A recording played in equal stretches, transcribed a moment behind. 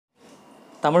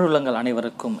தமிழ் உள்ளங்கள்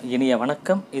அனைவருக்கும் இனிய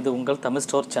வணக்கம். இது உங்கள் தமிழ்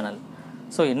ஸ்டோர் சேனல்.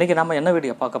 ஸோ இன்றைக்கி நம்ம என்ன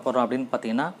வீடியோ பார்க்க போகிறோம் அப்படின்னு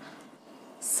பார்த்தீங்கன்னா,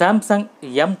 சாம்சங்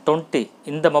M20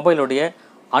 இந்த மொபைலுடைய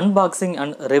அன்பாக்சிங்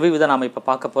அண்ட் ரிவ்யூ தான் நாம் இப்போ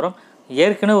பார்க்க போகிறோம்.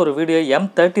 ஏற்கனவே ஒரு வீடியோ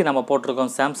M30 நம்ம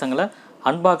போட்டிருக்கோம் சாம்சங்கில்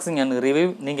அன்பாக்சிங் அண்ட் ரிவ்யூ.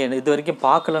 நீங்கள் இது வரைக்கும்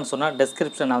பார்க்கலன்னு சொன்னால்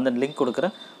டெஸ்கிரிப்ஷன் நான் வந்து லிங்க்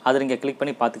கொடுக்குறேன், அதை நீங்கள் கிளிக்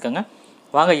பண்ணி பார்த்துக்கோங்க.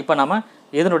 வாங்க இப்போ நம்ம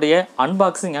இதனுடைய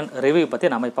அன்பாக்சிங் அண்ட் ரிவ்யூ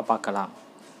பற்றி நம்ம இப்போ பார்க்கலாம்.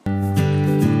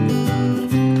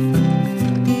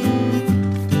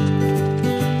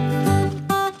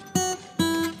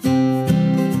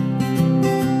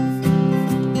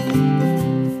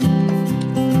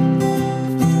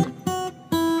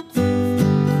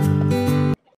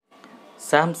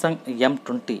 Samsung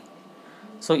M20.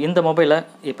 ஸோ இந்த மொபைலை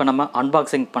இப்போ நம்ம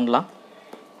அன்பாக்சிங் பண்ணலாம்.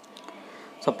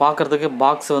 ஸோ பார்க்குறதுக்கு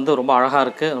பாக்ஸ் வந்து ரொம்ப அழகாக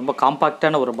இருக்குது, ரொம்ப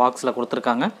காம்பாக்டான ஒரு பாக்ஸில்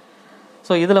கொடுத்துருக்காங்க.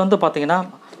 ஸோ இதில் வந்து பார்த்திங்கன்னா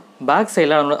பேக்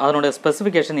சைடில் அதனுடைய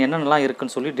ஸ்பெசிஃபிகேஷன் என்னென்னலாம்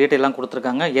இருக்குதுன்னு சொல்லி டீட்டெயிலாம்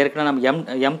கொடுத்துருக்காங்க. ஏற்கனவே நம்ம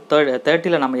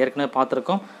M30 நம்ம ஏற்கனவே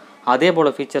பார்த்துருக்கோம், அதே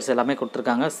போல் ஃபீச்சர்ஸ் எல்லாமே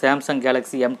கொடுத்துருக்காங்க. சாம்சங்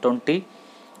Galaxy M20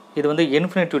 இது வந்து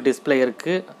இன்ஃபினிட்டிவ் டிஸ்பிளே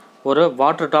இருக்குது, ஒரு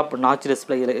வாட்டர் டாப் நாச்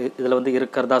டிஸ்பிளே இதில் வந்து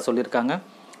இருக்கிறதா சொல்லியிருக்காங்க.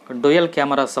 டுயல்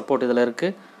கேமரா சப்போர்ட் இதில்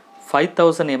இருக்குது,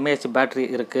 5000 mAh பேட்ரி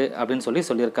இருக்குது அப்படின்னு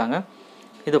சொல்லியிருக்காங்க.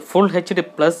 இது full HD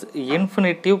plus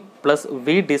infinitive plus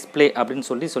we display அப்படின்னு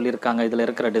சொல்லியிருக்காங்க இதில்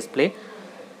இருக்கிற display.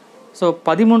 So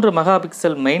 13 mega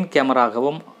pixel main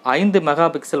கேமராகவும் 5 mega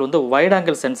pixel வந்து வைட்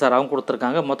ஆங்கிள் சென்சாராகவும்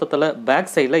கொடுத்துருக்காங்க. மொத்தத்தில்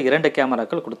பேக் சைடில் 2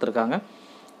 கேமராக்கள் கொடுத்துருக்காங்க.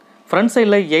 ஃப்ரண்ட்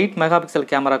சைடில் 8 மெகா பிக்சல்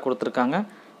கேமரா கொடுத்துருக்காங்க.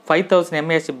 5000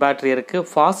 mAh பேட்ரி இருக்குது,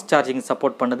 ஃபாஸ்ட் சார்ஜிங்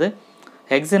சப்போர்ட் பண்ணுது.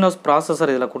 எக்ஸினோஸ்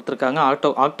ப்ராசஸர் இதில் கொடுத்துருக்காங்க,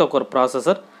 ஆக்டோ கோர்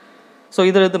ப்ராசஸர். ஸோ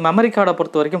இதில் இது மெமரி கார்டை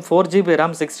பொறுத்த வரைக்கும் 4GB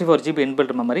RAM 64GB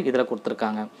inbuilt memory இதில்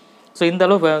கொடுத்துருக்காங்க. ஸோ இந்த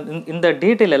அளவு இந்த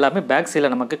டீட்டெயில் எல்லாமே பேக்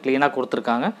சைடில் நமக்கு க்ளீனாக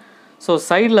கொடுத்துருக்காங்க. ஸோ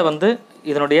சைடில் வந்து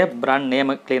இதனுடைய பிராண்ட்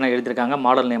நேமு க்ளீனாக எழுதியிருக்காங்க,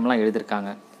 மாடல் நேம்லாம்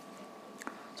எழுதியிருக்காங்க.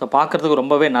 ஸோ பார்க்குறதுக்கு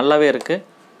ரொம்பவே நல்லாவே இருக்குது.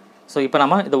 ஸோ இப்போ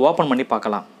நம்ம இதை ஓப்பன் பண்ணி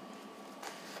பார்க்கலாம்.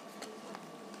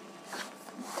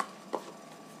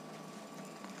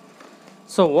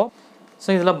 ஸோ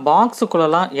இதில்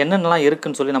பாக்ஸுக்குள்ளெல்லாம் என்னென்னலாம்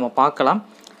இருக்குதுன்னு சொல்லி நம்ம பார்க்கலாம்.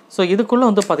 ஸோ இதுக்குள்ளே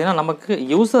வந்து பார்த்திங்கன்னா நமக்கு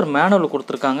யூசர் மேனுவல்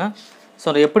கொடுத்துருக்காங்க.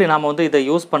 ஸோ எப்படி நாம் வந்து இதை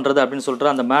யூஸ் பண்ணுறது அப்படின்னு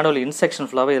சொல்லிட்டு அந்த மேனுவல் இன்ஸ்ட்ரக்ஷன்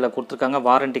ஃபுல்லாகவே இதில் கொடுத்துருக்காங்க.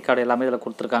 வாரண்டி கார்டு எல்லாமே இதில்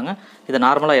கொடுத்துருக்காங்க. இது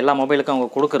நார்மலாக எல்லா மொபைலுக்கும் அவங்க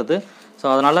கொடுக்குறது. ஸோ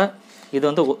அதனால் இது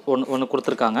வந்து ஒன்று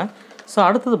கொடுத்துருக்காங்க. ஸோ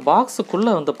அடுத்தது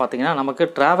பாக்ஸுக்குள்ளே வந்து பார்த்திங்கன்னா நமக்கு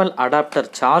ட்ராவல் அடாப்டர்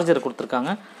சார்ஜர்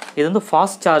கொடுத்துருக்காங்க. இது வந்து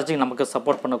ஃபாஸ்ட் சார்ஜிங் நமக்கு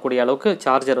சப்போர்ட் பண்ணக்கூடிய அளவுக்கு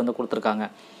சார்ஜர் வந்து கொடுத்துருக்காங்க.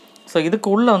 ஸோ இதுக்கு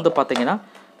உள்ளே வந்து பார்த்திங்கன்னா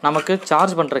நமக்கு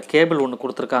சார்ஜ் பண்ணுற கேபிள் ஒன்று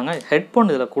கொடுத்துருக்காங்க. ஹெட்ஃபோன்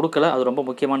இதில் கொடுக்கல, அது ரொம்ப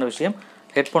முக்கியமான விஷயம்.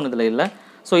 ஹெட்ஃபோன் இதில் இல்லை.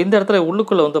 ஸோ இந்த இடத்துல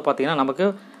உள்ளுக்குள்ளே வந்து பார்த்திங்கன்னா நமக்கு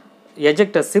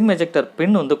சிம் எஜெக்டர்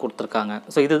பின் வந்து கொடுத்துருக்காங்க.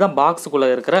 ஸோ இதுதான் பாக்ஸுக்குள்ளே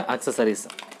இருக்கிற அக்சசரிஸ்.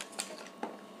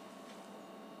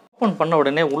 ஓப்பன் பண்ண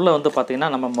உடனே உள்ளே வந்து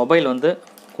பார்த்திங்கன்னா நம்ம மொபைல் வந்து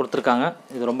கொடுத்துருக்காங்க.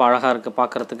 இது ரொம்ப அழகாக இருக்குது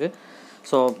பார்க்குறதுக்கு.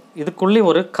 ஸோ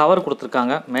இதுக்குள்ளேயும் ஒரு கவர்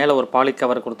கொடுத்துருக்காங்க, மேலே ஒரு பாலி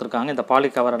கவர் கொடுத்துருக்காங்க. இந்த பாலி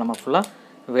கவரை நம்ம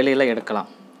ஃபுல்லாக வெளியில் எடுக்கலாம்.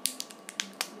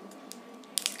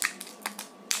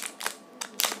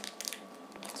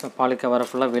 ஸோ பாலி கவரை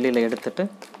ஃபுல்லாக வெளியில் எடுத்துகிட்டு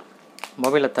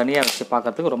மொபைலை தனியாக வச்சு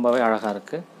பார்க்குறதுக்கு ரொம்பவே அழகாக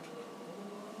இருக்குது.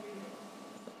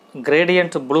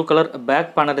 Gradient blue colour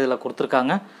bag panel இதில்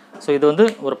கொடுத்துருக்காங்க. ஸோ இது வந்து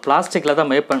ஒரு பிளாஸ்டிக்கில் தான்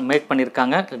மேக்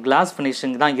பண்ணியிருக்காங்க. கிளாஸ்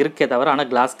ஃபினிஷிங் தான் இருக்கே தவிர ஆனால்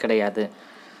கிளாஸ் கிடையாது.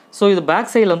 ஸோ இது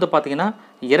பேக் சைடில் வந்து பார்த்திங்கன்னா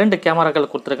 2 கேமராக்கள்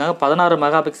கொடுத்துருக்காங்க. 16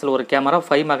 மெகா பிக்சல் ஒரு கேமரா,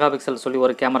 5 மெகா பிக்சல் சொல்லி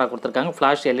ஒரு கேமரா கொடுத்துருக்காங்க.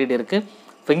 ஃப்ளாஷ் LED இருக்குது,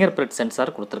 ஃபிங்கர் பிரிண்ட்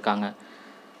சென்சார் கொடுத்துருக்காங்க.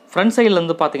 ஃப்ரண்ட் சைடில்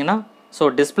வந்து பார்த்திங்கன்னா ஸோ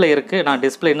டிஸ்பிளே இருக்குது. நான்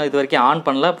டிஸ்பிளே இன்னும் இது வரைக்கும் ஆன்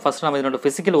பண்ணல. ஃபஸ்ட் நம்ம இதனோட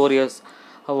ஃபிசிக்கல்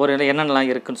ஒரு என்னென்னலாம்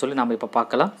இருக்குதுன்னு சொல்லி நம்ம இப்போ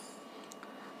பார்க்கலாம்.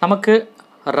 நமக்கு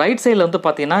ரைட் சைடில் வந்து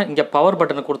பார்த்திங்கன்னா இங்கே பவர்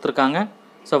பட்டன் கொடுத்துருக்காங்க.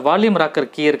 ஸோ வால்யூம் ராக்கர்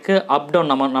கீ இருக்குது, அப்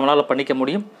டவுன் நம்மளால் பண்ணிக்க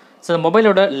முடியும். ஸோ இந்த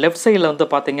மொபைலோட லெஃப்ட் சைடில் வந்து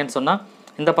பார்த்திங்கன்னு சொன்னால்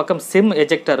இந்த பக்கம் சிம்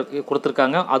எஜெக்டர்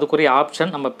கொடுத்துருக்காங்க. அதுக்குரிய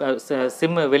ஆப்ஷன் நம்ம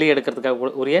சிம் வெளியே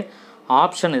எடுக்கிறதுக்காக உரிய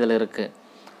ஆப்ஷன் இதில் இருக்குது.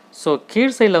 ஸோ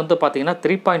கீழ் சைடில் வந்து பார்த்திங்கன்னா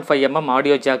 3.5 mm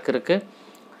ஆடியோ ஜாக் இருக்குது.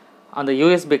 அந்த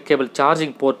USB கேபிள்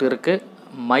சார்ஜிங் போர்ட் இருக்குது,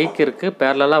 மைக் இருக்குது,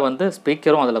 பேரலாக வந்து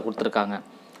ஸ்பீக்கரும் அதில் கொடுத்துருக்காங்க.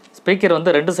 ஸ்பீக்கர்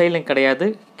வந்து 2 சைட்லையும் கிடையாது,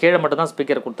 கீழே மட்டும்தான்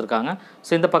ஸ்பீக்கர் கொடுத்துருக்காங்க.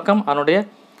 ஸோ இந்த பக்கம் அதனுடைய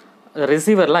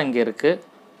ரிசீவர்லாம் இங்கே இருக்குது.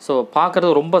 ஸோ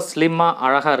பார்க்குறது ரொம்ப ஸ்லிம்மாக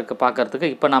அழகாக இருக்குது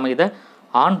பார்க்குறதுக்கு. இப்போ நம்ம இதை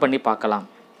ஆன் பண்ணி பார்க்கலாம்.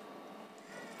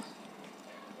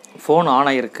 ஃபோன்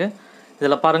ஆன் ஆகிருக்கு.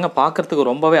 இதில் பாருங்கள்,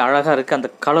 பார்க்குறதுக்கு ரொம்பவே அழகாக இருக்குது.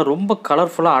 அந்த கலர் ரொம்ப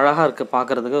கலர்ஃபுல்லாக அழகாக இருக்குது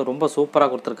பார்க்குறதுக்கு, ரொம்ப சூப்பராக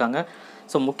கொடுத்துருக்காங்க.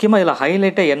 ஸோ முக்கியமாக இதில்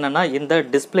ஹைலைட்டே என்னென்னா இந்த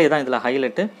டிஸ்பிளே தான் இதில்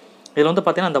ஹைலைட்டு. இதில் வந்து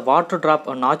பார்த்திங்கன்னா அந்த வாட்டர் ட்ராப்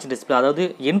நாச் டிஸ்பிளே, அதாவது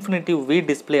இன்ஃபினிட்டிவ் வி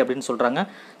டிஸ்பிளே அப்படின்னு சொல்கிறாங்க.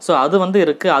 ஸோ அது வந்து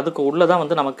இருக்குது. அதுக்கு உள்ளே தான்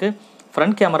வந்து நமக்கு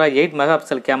front camera 8 mega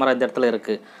pixel camera இந்த இடத்துல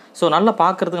இருக்குது. ஸோ நல்லா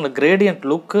பார்க்குறதுக்கு இந்த கிரேடியன்ட்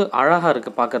லுக்கு அழகாக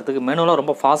இருக்குது பார்க்குறதுக்கு. மெனுலாம்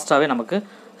ரொம்ப ஃபாஸ்ட்டாகவே நமக்கு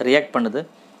ரியாக்ட் பண்ணுது.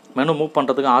 மெனு மூவ்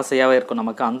பண்ணுறதுக்கு ஆசையாகவே இருக்கும்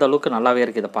நமக்கு, அந்த அளவுக்கு நல்லாவே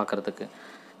இருக்குது இதை பார்க்குறதுக்கு.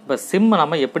 இப்போ சிம்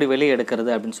நம்ம எப்படி வெளியே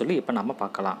எடுக்கிறது அப்படின்னு சொல்லி இப்போ நம்ம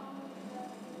பார்க்கலாம்.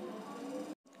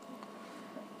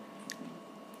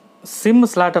 சிம்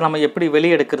ஸ்லாட்டை நம்ம எப்படி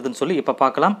வெளியே எடுக்கிறதுன்னு சொல்லி இப்போ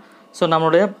பார்க்கலாம். ஸோ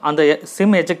நம்மளுடைய அந்த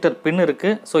சிம் எஜெக்டர் பின்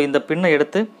இருக்குது. ஸோ இந்த பின்னை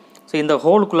எடுத்து ஸோ இந்த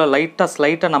ஹோலுக்குள்ளே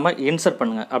ஸ்லைட்டாக நம்ம இன்சர்ட்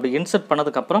பண்ணுங்கள். அப்படி இன்சர்ட்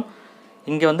பண்ணதுக்கப்புறம்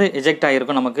இங்கே வந்து எஜெக்ட்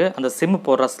ஆகிருக்கும், நமக்கு அந்த சிம்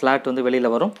போடுற ஸ்லாட் வந்து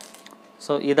வெளியில் வரும்.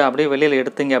 ஸோ இதை அப்படியே வெளியில்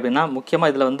எடுத்தீங்க அப்படின்னா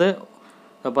முக்கியமாக இதில் வந்து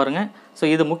பாருங்கள். ஸோ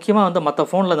இது முக்கியமாக வந்து மற்ற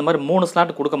ஃபோனில் இந்த மாதிரி 3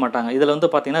 ஸ்லாட் கொடுக்க மாட்டாங்க. இதில் வந்து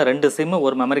பார்த்திங்கன்னா 2 சிம்மு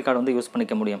ஒரு மெமரி கார்டு வந்து யூஸ்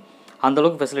பண்ணிக்க முடியும்.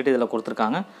 அந்தளவுக்கு ஃபெசிலிட்டி இதில்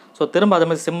கொடுத்துருக்காங்க. ஸோ திரும்ப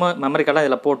அதேமாதிரி சிம்மு மெமரி கார்டெலாம்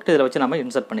இதில் போட்டு இதில் வச்சு நம்ம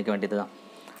இன்சர்ட் பண்ணிக்க வேண்டியது தான்.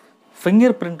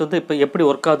 ஃபிங்கர் பிரிண்ட் வந்து இப்போ எப்படி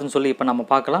ஒர்க் ஆகுதுன்னு சொல்லி இப்போ நம்ம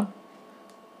பார்க்கலாம்.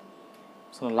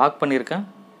 ஸோ லாக் பண்ணியிருக்கேன்.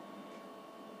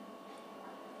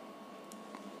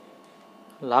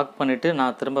 லாக் பண்ணிவிட்டு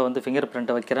நான் திரும்ப வந்து ஃபிங்கர்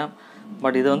பிரிண்ட்டை வைக்கிறேன்.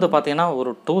 பட் இது வந்து பார்த்திங்கன்னா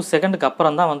ஒரு 2 செகண்டுக்கு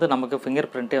அப்புறம் தான் வந்து நமக்கு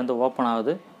ஃபிங்கர் பிரிண்ட்டே வந்து ஓப்பன்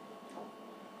ஆகுது.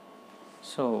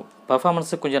 ஸோ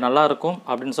பர்ஃபார்மன்ஸு கொஞ்சம் நல்லாயிருக்கும்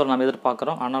அப்படின்னு சொல்லி நம்ம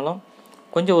எதிர்பார்க்குறோம். ஆனாலும்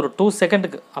கொஞ்சம் ஒரு 2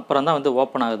 செகண்டுக்கு அப்புறம் தான் வந்து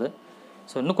ஓப்பன் ஆகுது.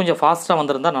 ஸோ இன்னும் கொஞ்சம் ஃபாஸ்ட்டாக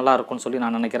வந்திருந்தால் நல்லாயிருக்கும்னு சொல்லி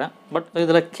நான் நினைக்கிறேன். பட்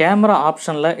இதில் கேமரா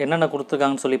ஆப்ஷனில் என்னென்ன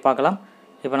கொடுத்துருக்காங்கன்னு சொல்லி பார்க்கலாம்.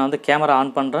 இப்போ நான் வந்து கேமரா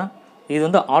ஆன் பண்ணுறேன். இது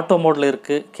வந்து ஆட்டோ மோடில்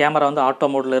இருக்குது. கேமரா வந்து ஆட்டோ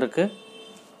மோடில் இருக்குது.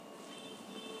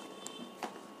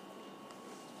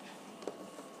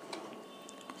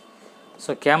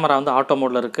 ஸோ கேமரா வந்து ஆட்டோ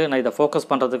மோடில் இருக்குது. நான் இதை ஃபோக்கஸ்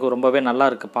பண்ணுறதுக்கு ரொம்பவே நல்லா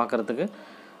இருக்குது பார்க்குறதுக்கு.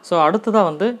 ஸோ அடுத்ததாக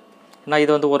வந்து நான்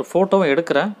இதை வந்து ஒரு ஃபோட்டோவும்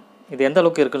எடுக்கிறேன். இது எந்த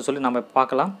அளவுக்கு இருக்குதுன்னு சொல்லி நம்ம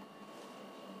பார்க்கலாம்.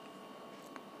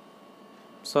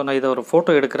 ஸோ நான் இதை ஒரு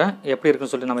ஃபோட்டோ எடுக்கிறேன், எப்படி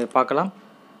இருக்குன்னு சொல்லி நம்ம பார்க்கலாம்.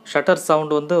 ஷட்டர்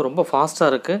சவுண்டு வந்து ரொம்ப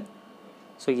ஃபாஸ்ட்டாக இருக்குது.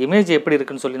 ஸோ இமேஜ் எப்படி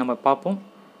இருக்குதுன்னு சொல்லி நம்ம பார்ப்போம்.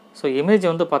 ஸோ இமேஜ்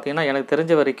வந்து பார்த்திங்கன்னா எனக்கு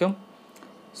தெரிஞ்ச வரைக்கும்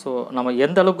ஸோ நம்ம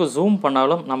எந்த அளவுக்கு ஜூம்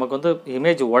பண்ணாலும் நமக்கு வந்து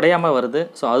இமேஜ் உடையாமல் வருது.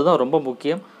 ஸோ அதுதான் ரொம்ப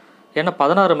முக்கியம். ஏன்னா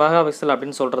 16 மெகா பிக்சல்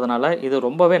அப்படின்னு சொல்கிறதுனால இது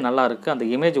ரொம்பவே நல்லா இருக்குது. அந்த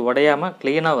இமேஜ் உடையாமல்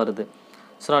க்ளீனாக வருது.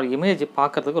 ஸோ இமேஜ்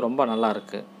பார்க்குறதுக்கு ரொம்ப நல்லா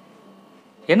இருக்குது.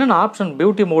 என்னென்ன ஆப்ஷன்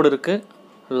பியூட்டி மோடு இருக்குது,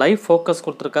 லைவ் ஃபோக்கஸ்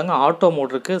கொடுத்துருக்காங்க, ஆட்டோ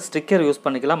மோட் இருக்குது, ஸ்டிக்கர் யூஸ்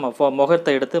பண்ணிக்கலாம்,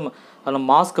 முகத்தை எடுத்து அதில்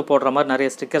மாஸ்க் போடுற மாதிரி நிறைய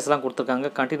ஸ்டிக்கர்ஸ்லாம் கொடுத்துருக்காங்க,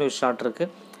 கண்டினியூஸ் ஷாட்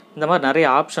இருக்குது. இந்த மாதிரி நிறைய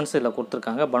ஆப்ஷன்ஸ் இதில்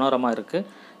கொடுத்துருக்காங்க. பனோரமா இருக்குது,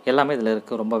 எல்லாமே இதில்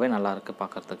இருக்குது. ரொம்பவே நல்லா இருக்குது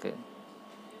பார்க்குறதுக்கு.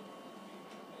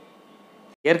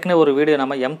 ஏற்கனவே ஒரு வீடியோ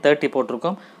நம்ம M30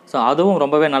 போட்டிருக்கோம். ஸோ அதுவும்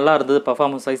ரொம்பவே நல்லா இருந்தது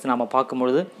பர்ஃபார்மன்ஸ் வைஸ் நம்ம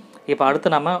பார்க்கும்பொழுது. இப்போ அடுத்து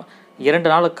நம்ம 2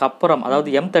 நாளுக்கு அப்புறம், அதாவது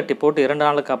M30 போட்டு 2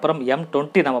 நாளுக்கு அப்புறம்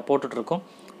M20 நம்ம போட்டுட்ருக்கோம்.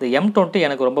 இந்த M20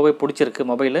 எனக்கு ரொம்பவே பிடிச்சிருக்கு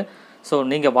மொபைலு. ஸோ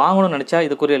நீங்கள் வாங்கணும்னு நினச்சா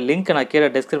இதுக்குரிய லிங்க் நான் கீழே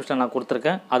டிஸ்கிரிப்ஷனில் நான்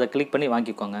கொடுத்துருக்கேன். அதை கிளிக் பண்ணி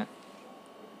வாங்கிக்கோங்க.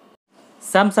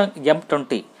 Samsung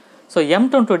M20. So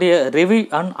M20 review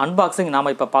and unboxing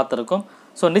நாம் இப்போ பார்த்துருக்கோம்.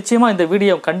 ஸோ நிச்சயமாக இந்த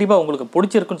வீடியோ கண்டிப்பாக உங்களுக்கு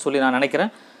பிடிச்சிருக்குன்னு சொல்லி நான்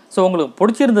நினைக்கிறேன். ஸோ உங்களுக்கு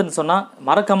பிடிச்சிருந்துன்னு சொன்னால்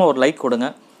மறக்காமல் ஒரு லைக் கொடுங்க.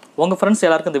 உங்கள் ஃப்ரெண்ட்ஸ்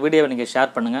எல்லாருக்கும் இந்த வீடியோவை நீங்கள்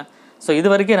ஷேர் பண்ணுங்கள். ஸோ இது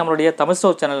வரைக்கும் நம்மளுடைய தமிழ்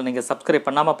ஸ்டோர் சேனலை நீங்கள் சப்ஸ்கிரைப்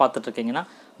பண்ணாமல் பார்த்துட்ருக்கீங்கன்னா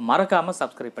மறக்காமல்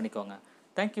சப்ஸ்கிரைப் பண்ணிக்கோங்க.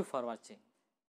 தேங்க்யூ ஃபார் வாட்சிங்.